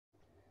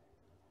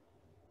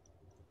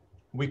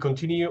We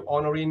continue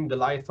honoring the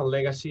life and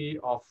legacy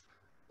of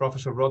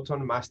Professor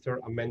Rhoton, master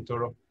and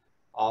mentor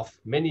of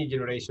many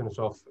generations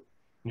of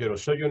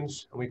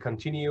neurosurgeons. And we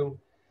continue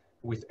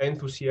with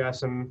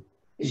enthusiasm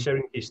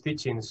sharing his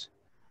teachings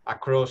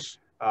across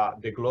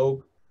the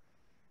globe.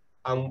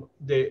 And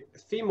the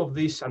theme of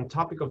this and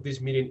topic of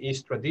this meeting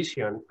is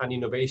tradition and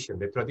innovation,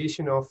 the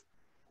tradition of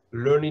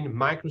learning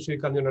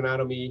microsurgical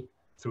neuroanatomy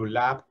through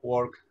lab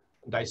work,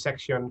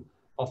 dissection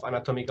of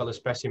anatomical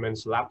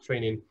specimens, lab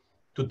training,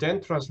 to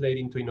then translate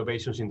into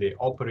innovations in the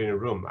operating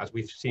room, as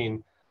we've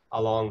seen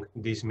along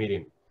this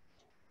meeting.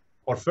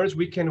 Our first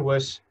weekend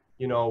was,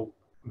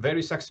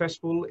 very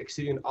successful,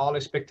 exceeding all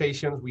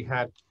expectations. We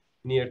had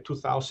near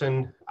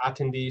 2,000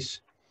 attendees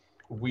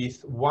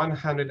with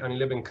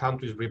 111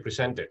 countries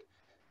represented.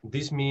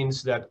 This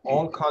means that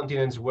all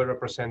continents were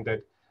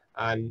represented,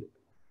 and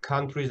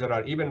countries that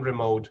are even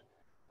remote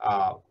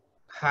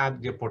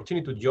had the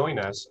opportunity to join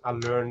us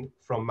and learn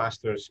from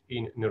masters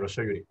in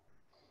neurosurgery.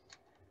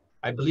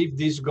 I believe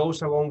this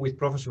goes along with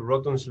Professor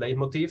Rhoton's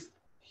leitmotif.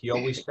 He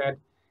always said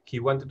he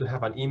wanted to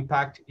have an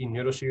impact in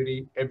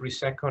neurosurgery every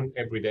second,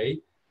 every day.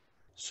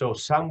 So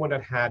someone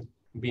that had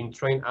been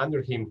trained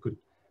under him could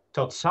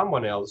taught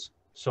someone else.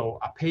 So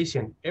a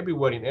patient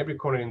everywhere in every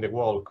corner in the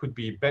world could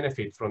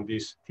benefit from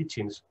these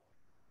teachings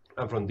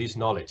and from this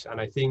knowledge.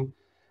 And I think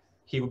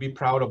he would be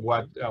proud of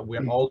what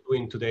we're all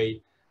doing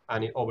today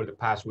and over the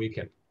past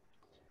weekend.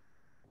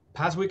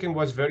 Past weekend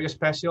was very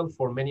special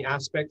for many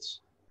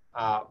aspects,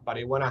 but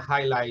I want to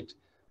highlight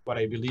what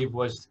I believe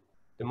was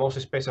the most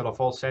special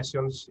of all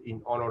sessions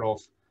in honor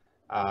of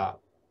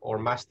our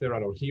master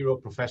and our hero,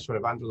 Professor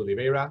Evandro de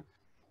Oliveira,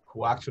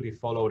 who actually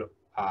followed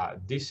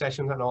these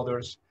sessions and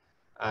others.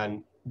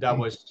 And that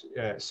was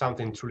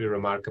something truly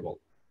remarkable.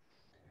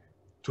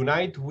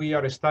 Tonight, we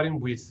are starting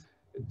with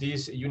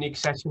this unique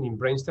session in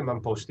brainstem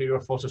and posterior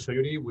fossa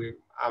surgery.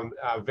 I'm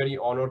very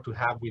honored to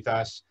have with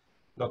us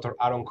Dr.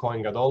 Aaron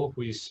Cohen-Gadol,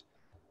 who is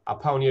a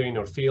pioneer in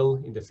our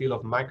field, in the field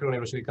of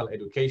microneurosurgical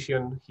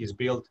education. He's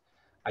built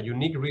a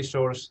unique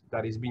resource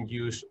that is being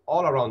used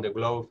all around the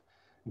globe,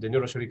 the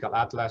Neurosurgical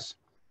Atlas,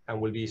 and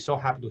we'll be so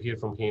happy to hear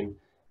from him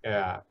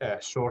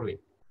shortly.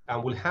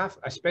 And we'll have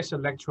a special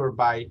lecture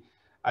by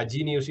a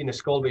genius in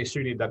skull-based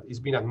surgery that is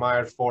being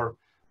admired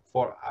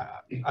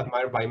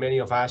admired by many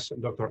of us,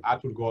 Dr.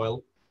 Atul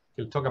Goel.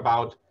 He'll talk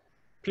about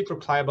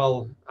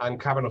petroclival and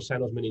cavernous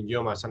sinus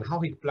meningiomas and how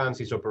he plans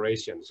his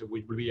operations,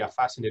 which will be a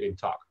fascinating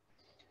talk.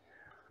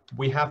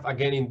 We have,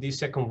 again, in this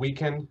second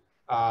weekend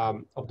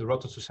of the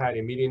Rhoton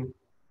Society meeting,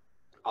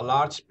 a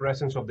large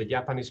presence of the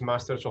Japanese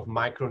masters of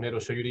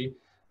microneurosurgery.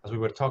 As we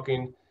were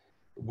talking,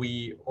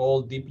 we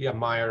all deeply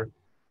admire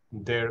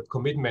their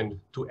commitment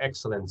to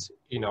excellence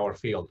in our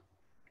field.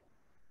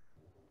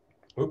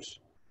 Oops.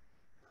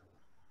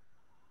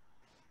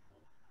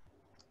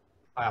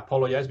 I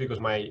apologize because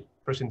my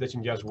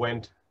presentation just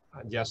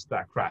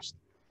crashed.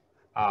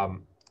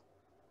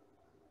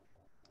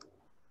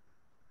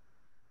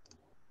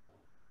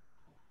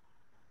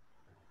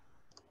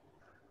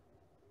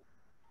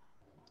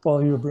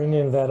 While you're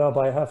bringing that up,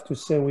 I have to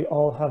say we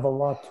all have a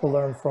lot to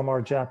learn from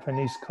our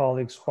Japanese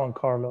colleagues, Juan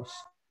Carlos.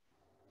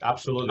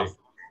 Absolutely.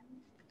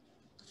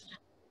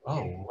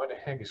 Oh, what the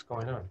heck is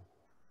going on?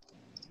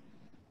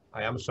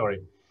 I am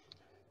sorry.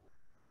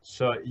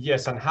 So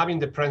yes, and having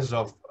the presence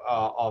of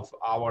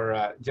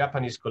our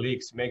Japanese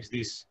colleagues makes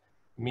this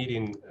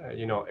meeting,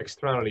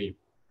 extremely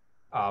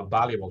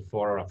valuable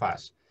for all of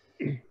us.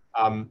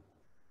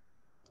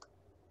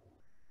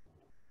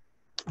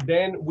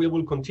 Then we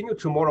will continue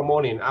tomorrow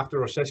morning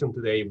after our session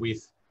today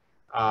with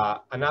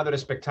another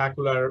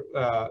spectacular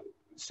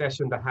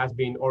session that has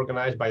been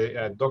organized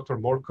by Dr.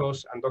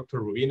 Morcos and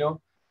Dr. Rubino,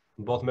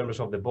 both members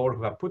of the board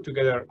who have put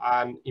together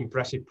an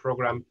impressive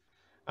program.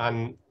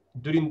 And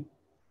during,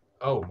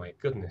 oh my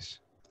goodness,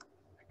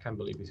 I can't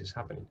believe this is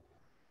happening.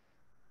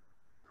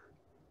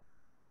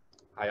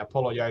 I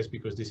apologize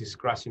because this is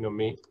crashing on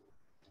me.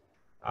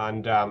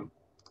 And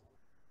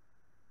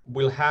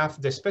we'll have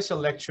the special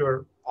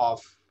lecture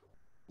of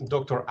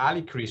Dr.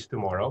 Ali Chris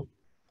tomorrow.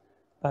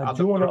 Do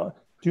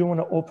you want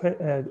to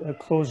open,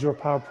 close your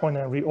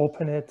PowerPoint and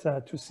reopen it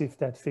to see if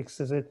that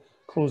fixes it?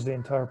 Close the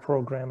entire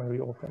program and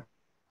reopen.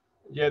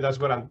 Yeah, that's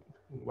what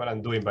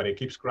I'm doing, but it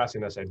keeps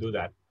crashing as I do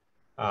that.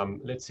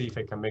 Let's see if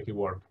I can make it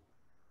work.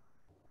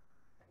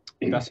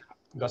 It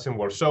doesn't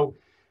work. So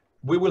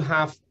we will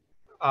have,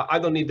 I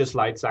don't need the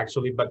slides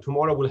actually, but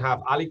tomorrow we'll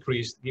have Ali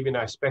Chris giving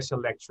a special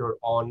lecture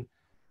on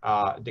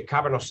the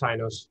cavernous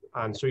sinus,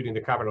 and so in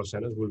the cavernous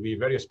sinus will be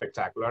very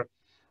spectacular.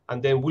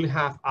 And then we'll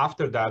have,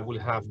 after that, we'll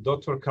have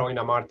Dr.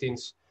 Carolina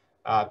Martins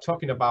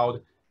talking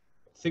about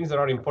things that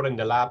are important in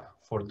the lab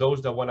for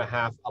those that want to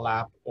have a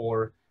lab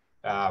or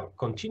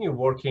continue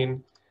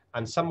working,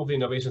 and some of the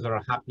innovations that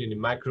are happening in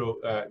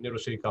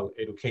microneurosurgical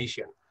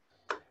education.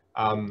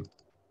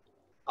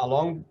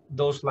 Along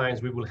those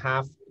lines, we will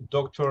have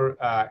Dr.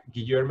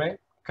 Guillermo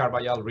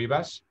Carvajal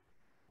Rivas,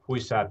 who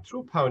is a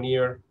true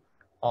pioneer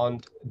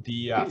on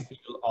the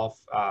field of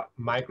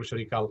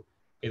microsurgical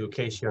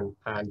education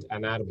and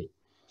anatomy.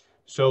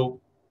 So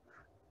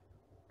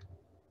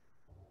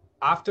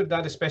After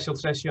that special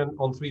session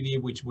on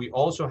 3D, which we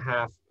also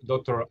have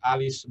Dr.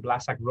 Alice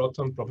Blasak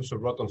Rhoton, Professor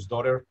Rhoton's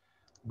daughter,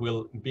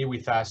 will be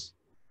with us,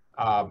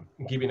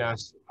 giving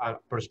us a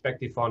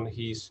perspective on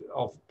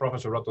of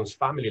Professor Rhoton's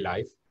family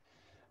life.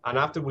 And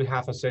after we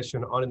have a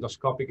session on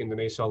endoscopic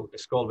intranasal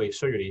skull-base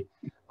surgery,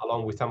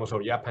 along with some of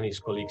our Japanese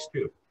colleagues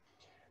too.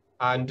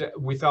 And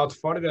without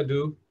further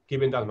ado,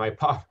 given that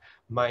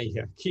my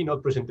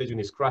keynote presentation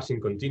is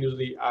crashing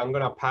continuously, I'm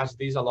gonna pass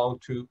this along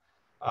to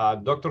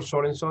Dr.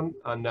 Sorenson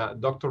and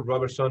Dr.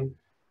 Robertson,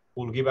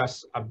 who will give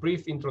us a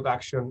brief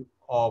introduction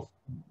of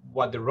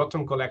what the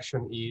Rhoton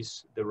collection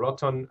is, the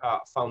Rhoton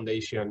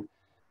Foundation,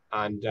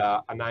 and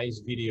a nice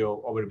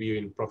video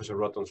overviewing Professor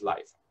Rhoton's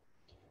life.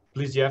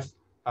 Please, Jeff,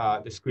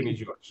 the screen is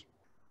yours.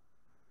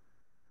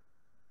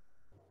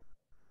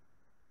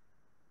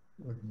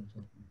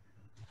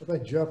 I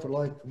think Jeff would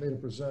like for me to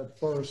present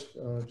first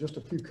just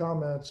a few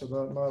comments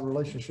about my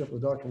relationship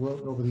with Dr.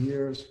 Rhoton over the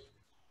years.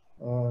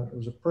 It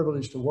was a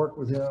privilege to work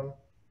with him,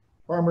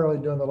 primarily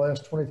during the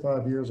last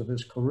 25 years of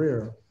his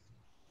career,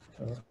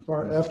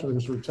 after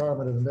his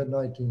retirement in the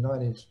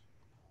mid-1990s.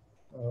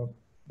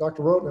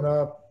 Dr. Rhoton and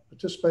I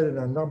participated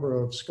in a number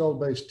of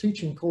skull-based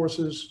teaching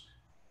courses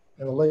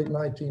in the late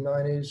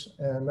 1990s,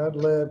 and that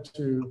led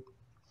to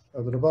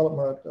the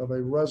development of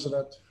a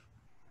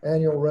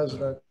annual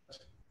resident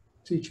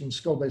teaching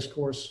skull-based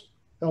course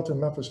held in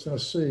Memphis,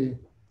 Tennessee,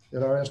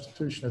 at our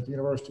institution at the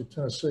University of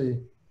Tennessee.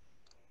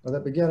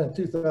 That began in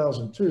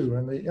 2002,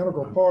 and the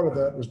integral part of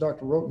that was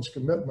Dr. Rhoton's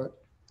commitment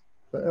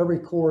for every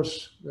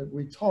course that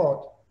we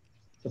taught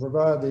to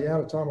provide the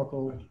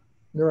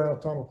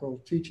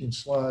neuroanatomical teaching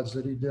slides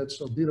that he did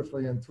so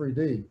beautifully in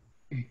 3D.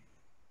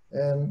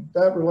 And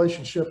that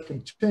relationship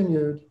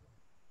continued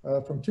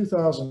from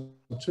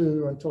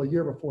 2002 until a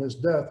year before his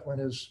death, when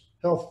his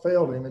health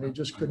failed him and he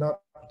just could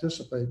not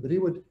participate. But he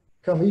would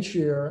come each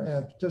year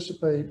and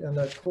participate in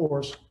that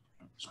course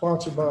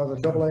sponsored by the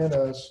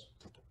AANS,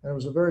 and it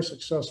was a very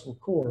successful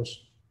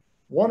course.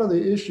 One of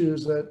the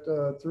issues that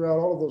throughout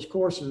all of those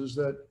courses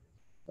that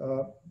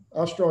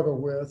I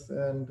struggled with,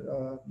 and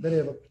many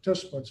of the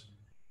participants,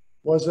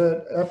 was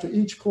that after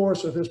each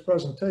course of his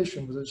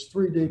presentation, with his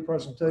 3D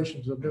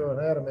presentations of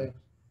neuroanatomy,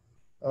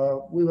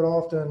 we would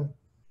often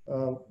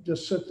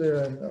just sit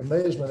there in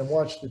amazement and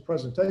watch the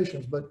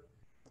presentations, but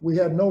we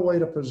had no way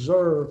to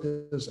preserve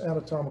his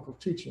anatomical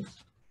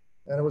teachings.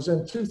 And it was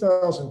in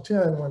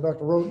 2010 when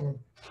Dr. Rhoton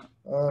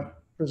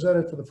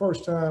presented for the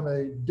first time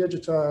a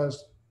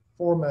digitized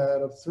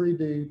format of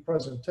 3D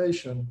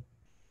presentation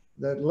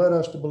that led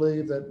us to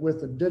believe that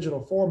with the digital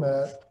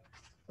format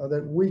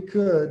that we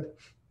could,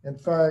 in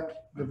fact,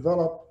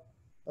 develop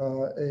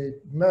a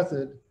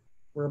method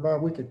whereby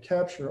we could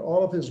capture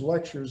all of his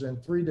lectures in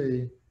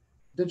 3D,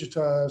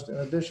 digitized, in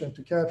addition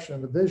to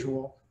capturing the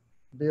visual,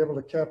 be able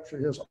to capture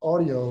his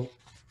audio,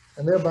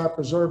 and thereby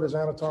preserve his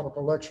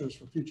anatomical lectures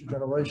for future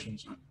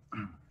generations.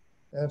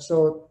 And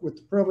so with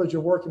the privilege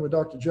of working with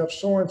Dr. Jeff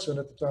Sorenson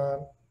at the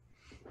time,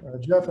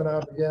 Jeff and I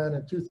began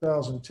in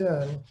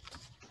 2010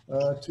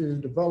 to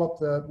develop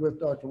that with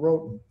Dr.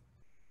 Rhoton.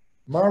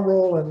 My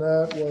role in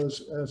that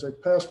was, as a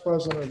past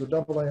president of the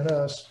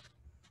AANS,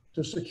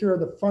 to secure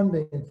the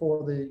funding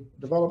for the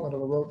development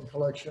of the Rhoton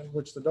collection,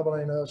 which the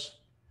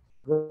AANS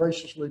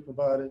graciously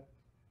provided.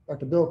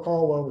 Dr. Bill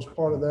Caldwell was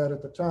part of that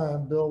at the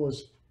time. Bill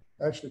was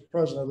actually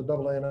president of the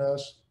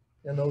AANS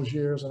in those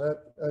years, and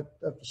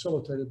that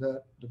facilitated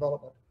that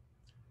development.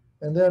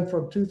 And then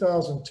from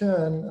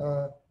 2010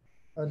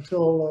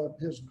 until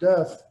his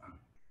death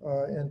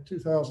in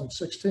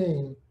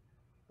 2016,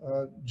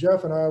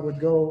 Jeff and I would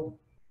go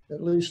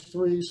at least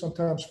 3,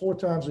 sometimes 4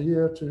 times a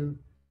year to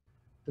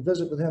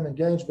visit with him in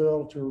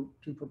Gainesville to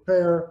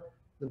prepare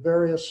the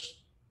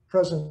various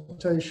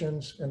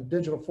presentations in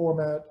digital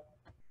format,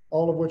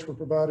 all of which were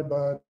provided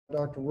by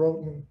Dr.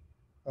 Rhoton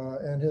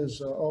and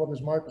all of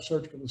his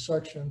microsurgical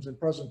dissections and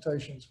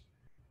presentations.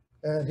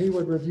 And he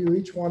would review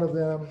each one of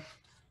them,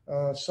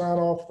 sign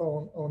off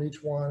on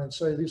each one and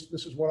say,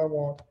 this is what I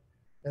want.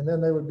 And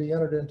then they would be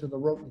entered into the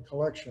Rhoton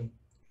collection.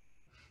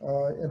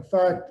 In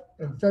fact,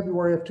 in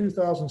February of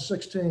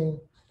 2016,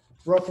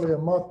 roughly a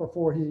month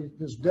before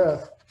his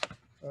death,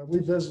 we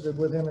visited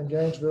with him in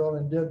Gainesville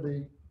and did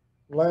the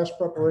last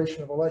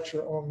preparation of a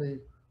lecture on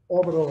the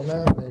orbital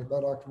anatomy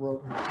by Dr.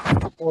 Rhoton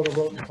for the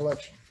Rhoton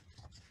collection.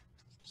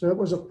 So it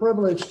was a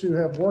privilege to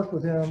have worked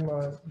with him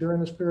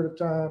during this period of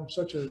time,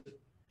 such an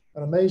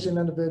amazing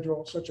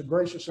individual, such a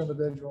gracious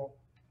individual.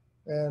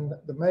 And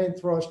the main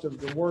thrust of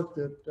the work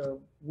that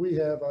we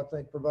have, I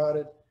think,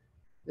 provided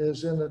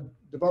is in the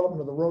development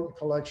of the Rhoton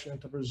collection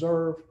to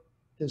preserve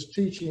his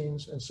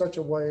teachings in such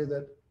a way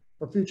that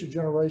for future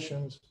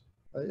generations,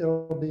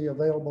 it'll be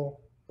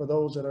available for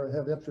those that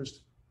have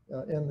interest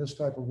in this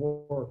type of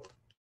work.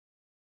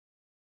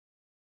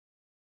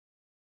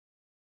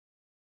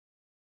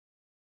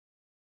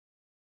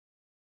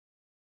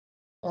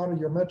 Honor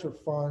Your Mentor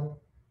Fund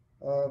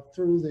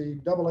through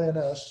the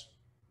AANS,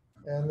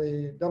 and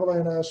the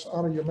AANS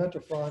Honor Your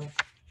Mentor Fund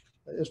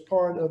is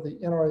part of the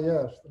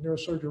NREF, the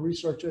Neurosurgery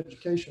Research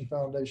Education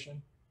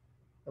Foundation,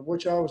 of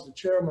which I was the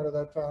chairman of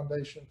that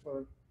foundation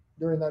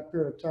during that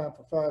period of time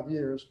for 5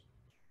 years.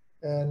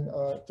 And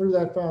through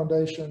that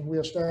foundation, we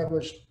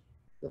established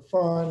the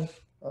fund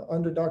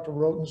under Dr.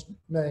 Rhoton's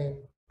name,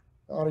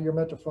 the Honor Your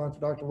Mentor Fund for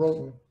Dr.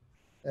 Rhoton.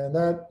 And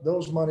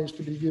those monies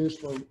to be used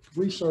for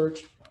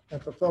research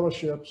and for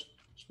fellowships,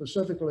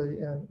 specifically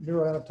in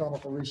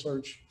neuroanatomical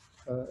research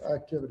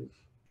activity.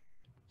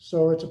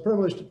 So it's a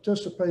privilege to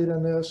participate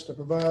in this, to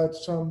provide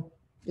some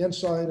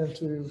insight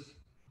into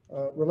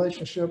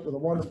relationship with a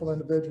wonderful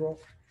individual.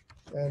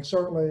 And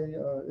certainly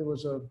it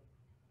was a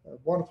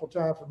wonderful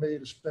time for me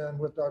to spend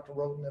with Dr.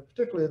 Rhoton, and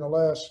particularly in the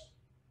last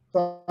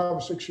 5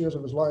 or 6 years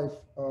of his life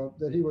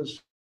that he was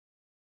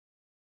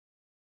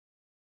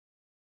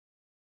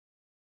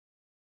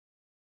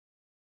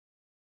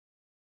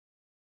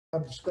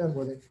to spend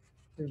with him.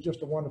 He was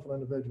just a wonderful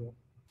individual.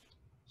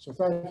 So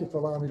thank you for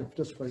allowing me to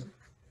participate.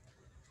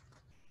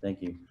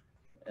 Thank you.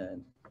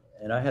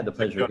 And I had the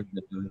pleasure of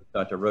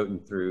Dr. Rhoton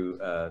through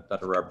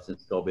Dr.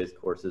 Robertson's skull-based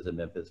courses in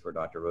Memphis, where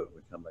Dr. Rhoton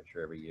would come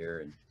lecture every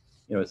year. And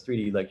you know, his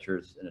 3D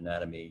lectures in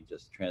anatomy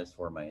just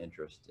transformed my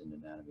interest in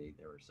anatomy.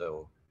 They were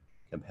so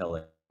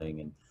compelling.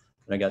 And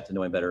I got to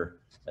know him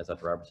better, as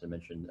Dr. Robertson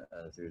mentioned,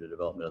 through the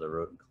development of the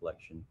Rhoton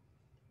collection.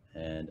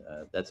 And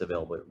that's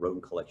available at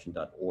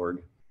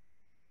rhotoncollection.org.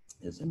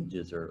 His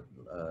images are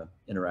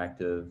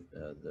interactive.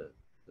 The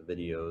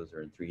videos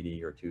are in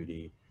 3D or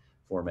 2D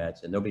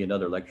formats. And there'll be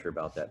another lecture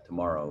about that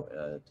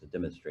tomorrow to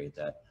demonstrate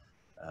that.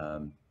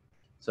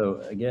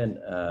 So again,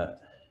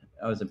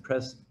 I was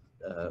impressed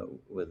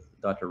with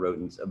Dr.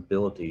 Rhoton's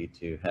ability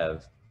to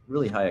have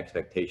really high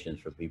expectations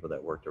for people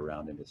that worked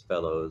around him, his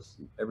fellows,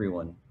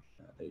 everyone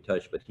that he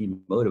touched, but he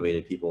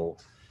motivated people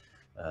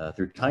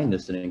through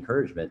kindness and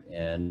encouragement,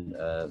 and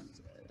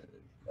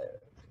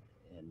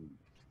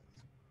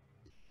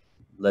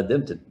led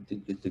them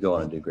to go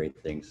on and do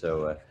great things.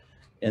 So,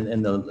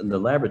 and the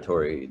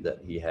laboratory that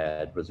he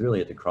had was really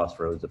at the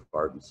crossroads of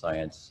art and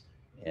science.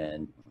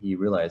 And he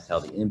realized how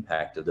the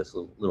impact of this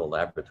little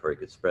laboratory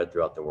could spread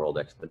throughout the world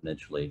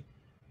exponentially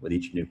with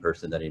each new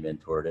person that he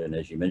mentored. And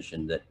as you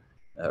mentioned that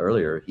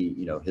earlier,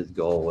 his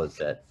goal was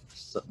that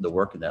the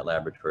work in that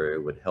laboratory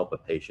would help a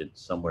patient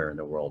somewhere in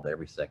the world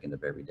every second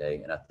of every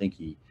day. And I think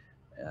he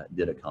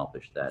did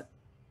accomplish that.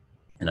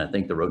 And I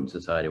think the Rhoton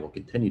Society will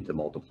continue to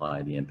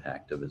multiply the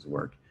impact of his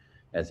work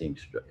as he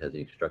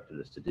instructed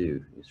us to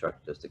do. He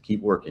instructed us to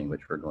keep working,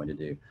 which we're going to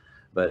do.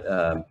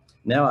 But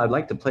now I'd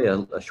like to play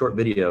a short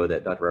video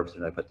that Dr.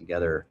 Robertson and I put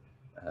together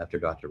after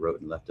Dr.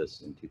 Rhoton left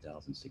us in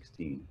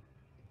 2016.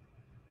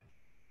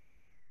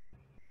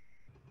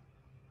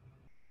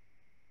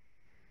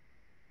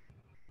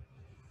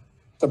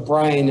 The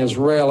brain is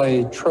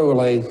really,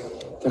 truly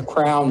the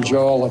crown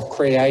jewel of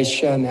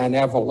creation and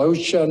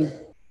evolution.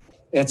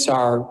 It's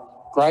our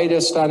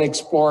greatest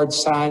unexplored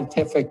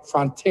scientific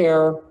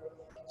frontier.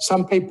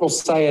 Some people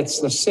say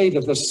it's the seat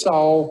of the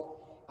soul.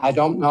 I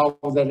don't know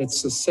that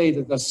it's the seat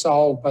of the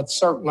soul, but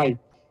certainly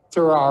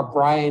through our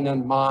brain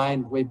and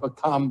mind, we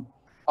become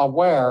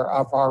aware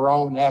of our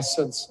own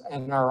essence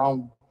and our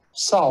own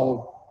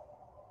soul.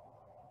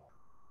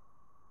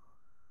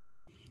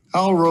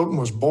 Al Rhoton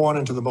was born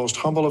into the most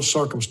humble of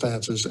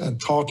circumstances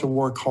and taught to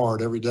work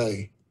hard every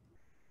day.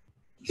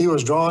 He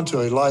was drawn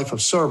to a life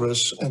of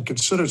service and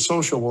considered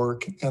social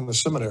work in the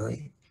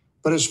seminary.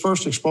 But his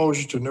first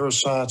exposure to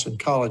neuroscience in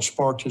college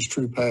sparked his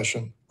true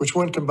passion, which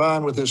when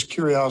combined with his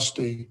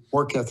curiosity,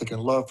 work ethic,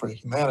 and love for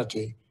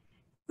humanity,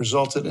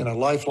 resulted in a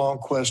lifelong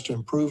quest to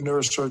improve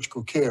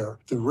neurosurgical care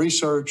through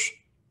research,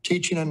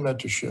 teaching, and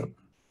mentorship.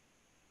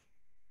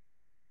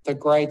 The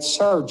great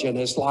surgeon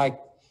is like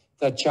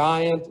the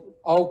giant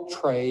oak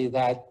tree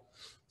that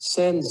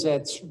sends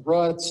its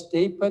roots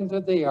deep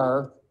into the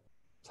earth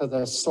to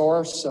the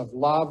source of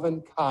love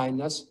and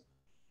kindness,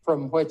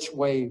 from which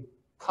we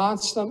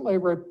constantly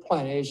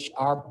replenish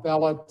our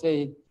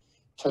ability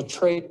to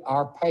treat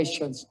our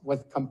patients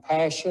with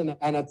compassion,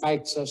 and it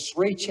makes us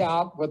reach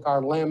out with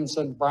our limbs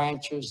and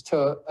branches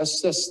to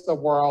assist the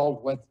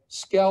world with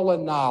skill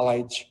and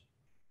knowledge.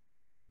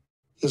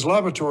 His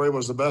laboratory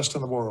was the best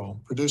in the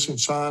world, producing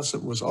science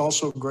that was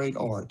also great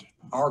art.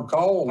 Our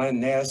goal in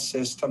this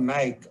is to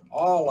make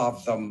all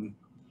of them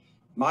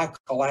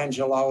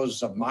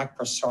Michelangelos of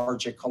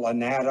microsurgical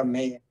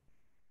anatomy.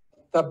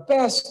 The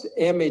best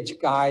image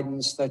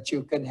guidance that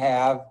you can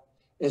have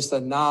is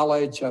the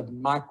knowledge of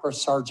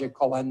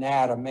microsurgical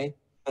anatomy.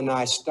 And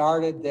I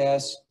started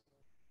this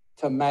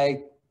to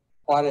make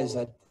what is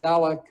a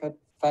delicate,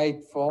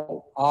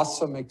 faithful,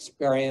 awesome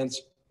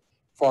experience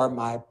for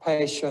my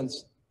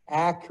patients,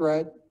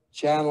 accurate,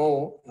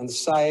 gentle, and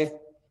safe.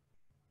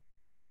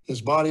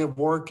 His body of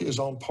work is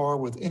on par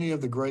with any of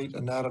the great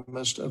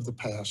anatomists of the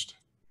past.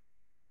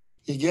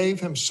 He gave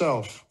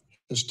himself,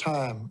 his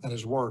time, and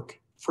his work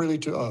freely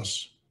to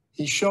us.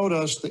 He showed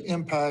us the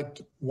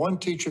impact one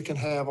teacher can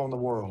have on the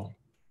world.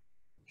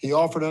 He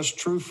offered us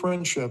true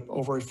friendship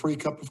over a free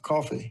cup of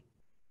coffee.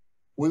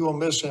 We will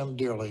miss him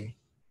dearly.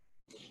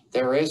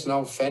 There is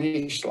no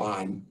finish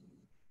line.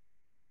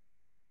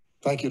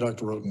 Thank you,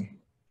 Dr. Rhoton.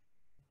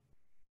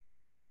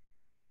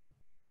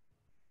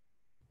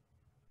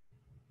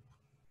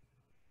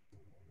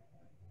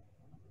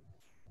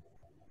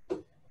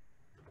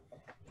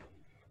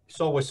 It's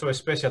always so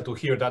special to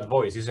hear that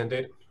voice, isn't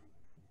it?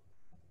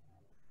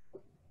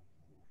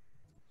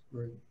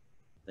 Great.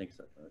 Thanks.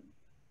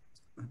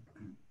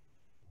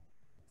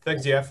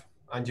 Thanks, Jeff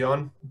and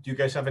John. Do you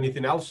guys have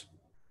anything else?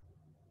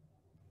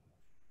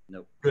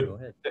 Nope. Good. Go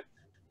ahead.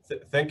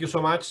 Thank you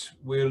so much.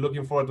 We're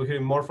looking forward to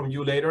hearing more from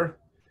you later.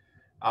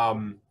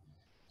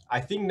 I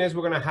think next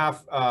we're going to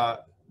have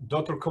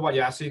Dr.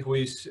 Kobayashi, who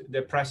is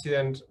the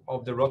president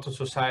of the Rhoton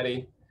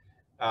Society,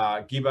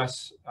 give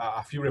us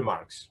a few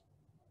remarks.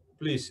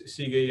 Please,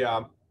 Sige,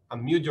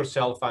 unmute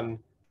yourself and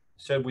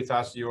share with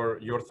us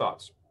your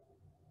thoughts.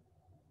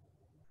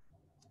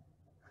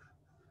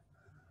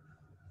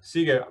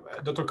 Sige,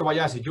 Dr.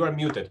 Kobayashi, you are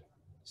muted.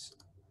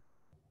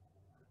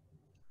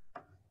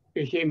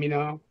 You hear me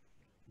now?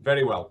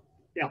 Very well.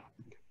 Yeah.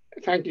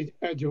 Thank you,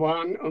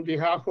 Juan. On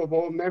behalf of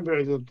all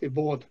members of the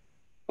board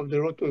of the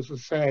Rhoton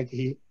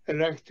Society, I'd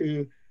like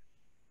to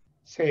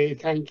say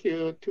thank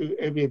you to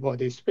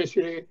everybody,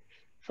 especially,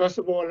 first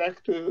of all, I'd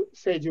like to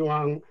say,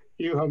 Juan,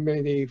 you have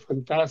made a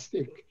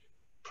fantastic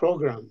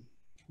program,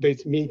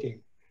 this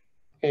meeting.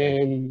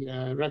 And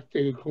I'd like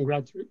to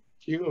congratulate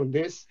you on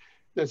this.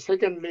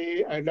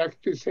 Secondly, I'd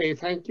like to say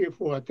thank you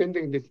for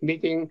attending this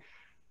meeting,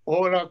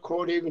 all our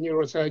colleagues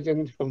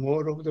neurosurgeons from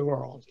all over the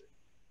world.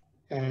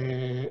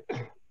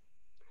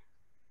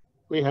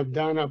 We have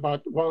done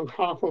about one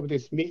half of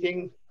this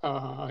meeting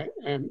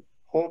and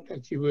hope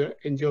that you will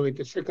enjoy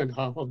the second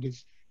half of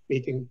this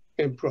meeting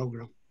and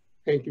program.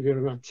 Thank you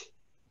very much.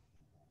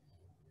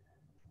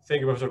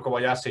 Thank you, Professor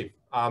Kobayashi.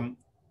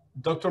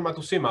 Dr.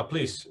 Matsushima,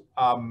 please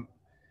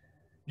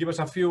give us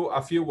a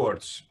few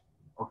words.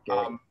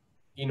 Okay.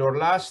 In our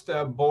last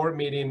board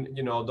meeting,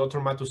 Dr.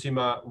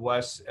 Matsushima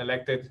was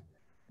elected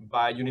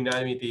by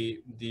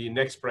unanimity the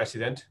next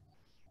president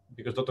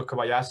because Dr.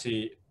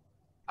 Kobayashi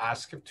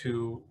asked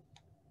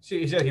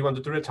he said he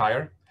wanted to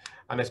retire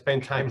and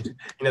spend time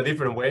in a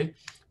different way,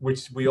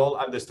 which we all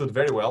understood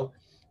very well.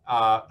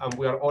 And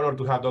we are honored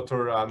to have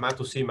Dr.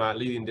 Matsushima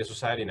leading the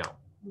society now.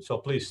 So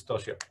please,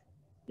 Toshio.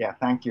 Yeah,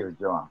 thank you,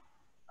 John.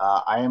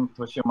 I am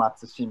Toshio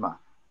Matsushima,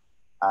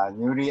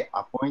 newly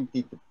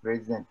appointed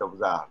president of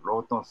the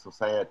Rhoton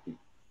Society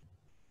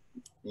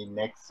in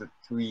next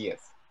 2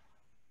 years.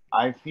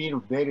 I feel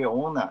very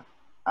honored,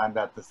 and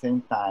at the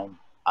same time,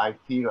 I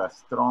feel a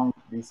strong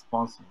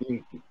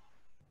responsibility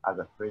as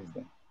a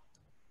president.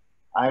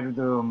 I'll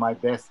do my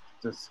best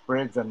to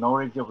spread the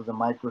knowledge of the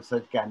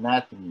microsurgical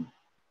anatomy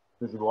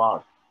to the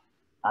world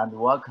and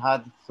work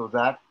hard so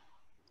that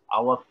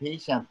our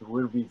patients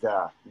will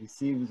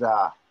receive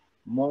the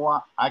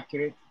more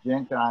accurate,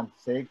 gentle, and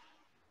safe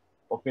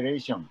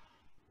operation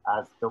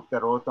as Dr.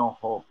 Rhoton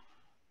hoped.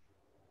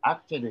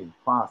 Actually,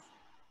 first,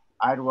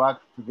 I'll work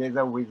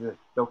together with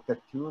Dr.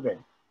 Ture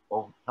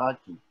of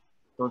Turkey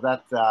so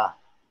that the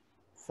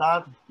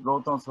third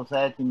Rhoton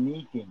Society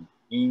meeting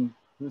in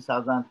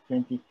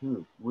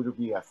 2022 will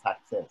be a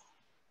success.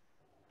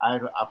 I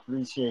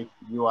appreciate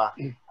your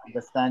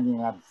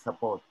understanding and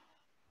support.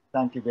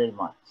 Thank you very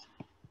much.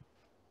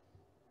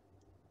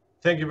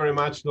 Thank you very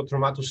much, Dr.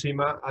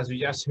 Matsushima. As you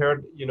just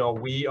heard,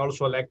 we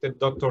also elected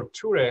Dr.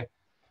 Ture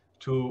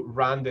to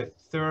run the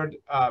third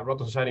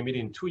Rhoton Society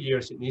meeting in 2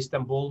 years in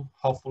Istanbul.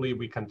 Hopefully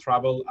we can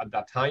travel at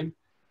that time.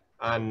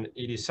 And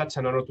it is such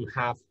an honor to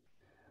have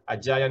a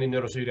giant in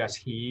neurosurgery as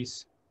he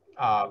is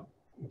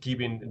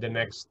giving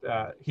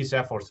his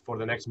efforts for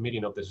the next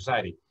meeting of the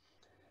society.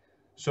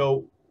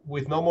 So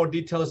with no more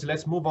details,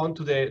 let's move on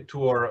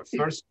to our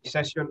first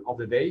session of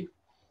the day,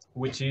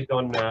 which is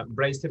on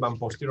brainstem and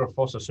posterior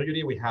fossa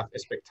surgery. We have a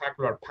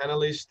spectacular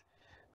panelist,